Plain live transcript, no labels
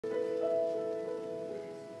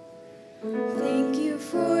Thank you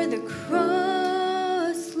for the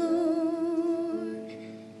cross, Lord.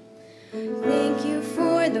 Thank you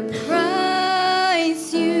for the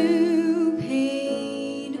price you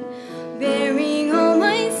paid, bearing all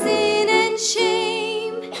my sin and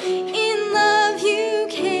shame. In love you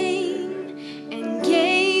came and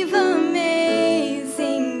gave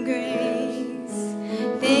amazing grace.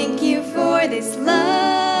 Thank you for this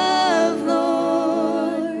love,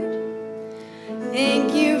 Lord.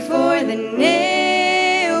 Thank you for the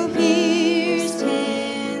nail-pierced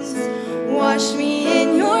hands. Wash me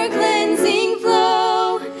in your cleansing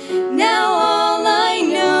flow. Now all I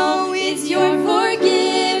know is your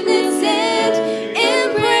forgiveness and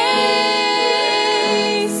embrace.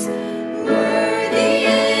 Worthy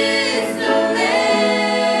is the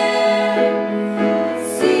Lamb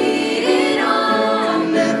seated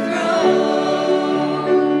on the throne.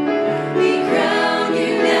 We crown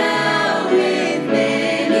you now with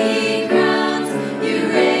many crowns. You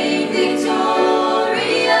reign victorious,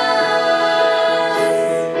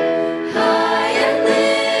 high and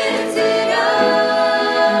lifted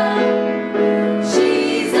up.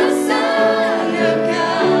 Jesus, Son of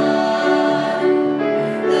God,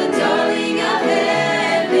 the darling of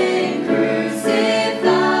heaven, crucified.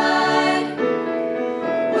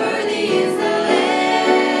 Worthy is the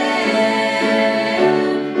Lamb.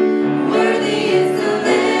 Worthy is the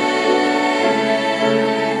Lamb.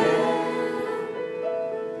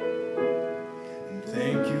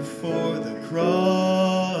 Thank you for the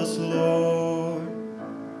cross, Lord.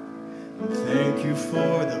 Thank you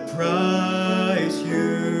for the price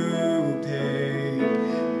you paid,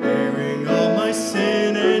 bearing all my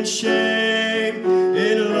sin and shame.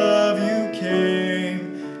 In love you came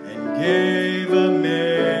and gave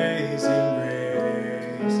amazing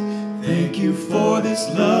grace. Thank you for this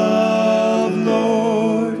love,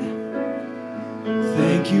 Lord.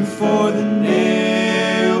 Thank you for the name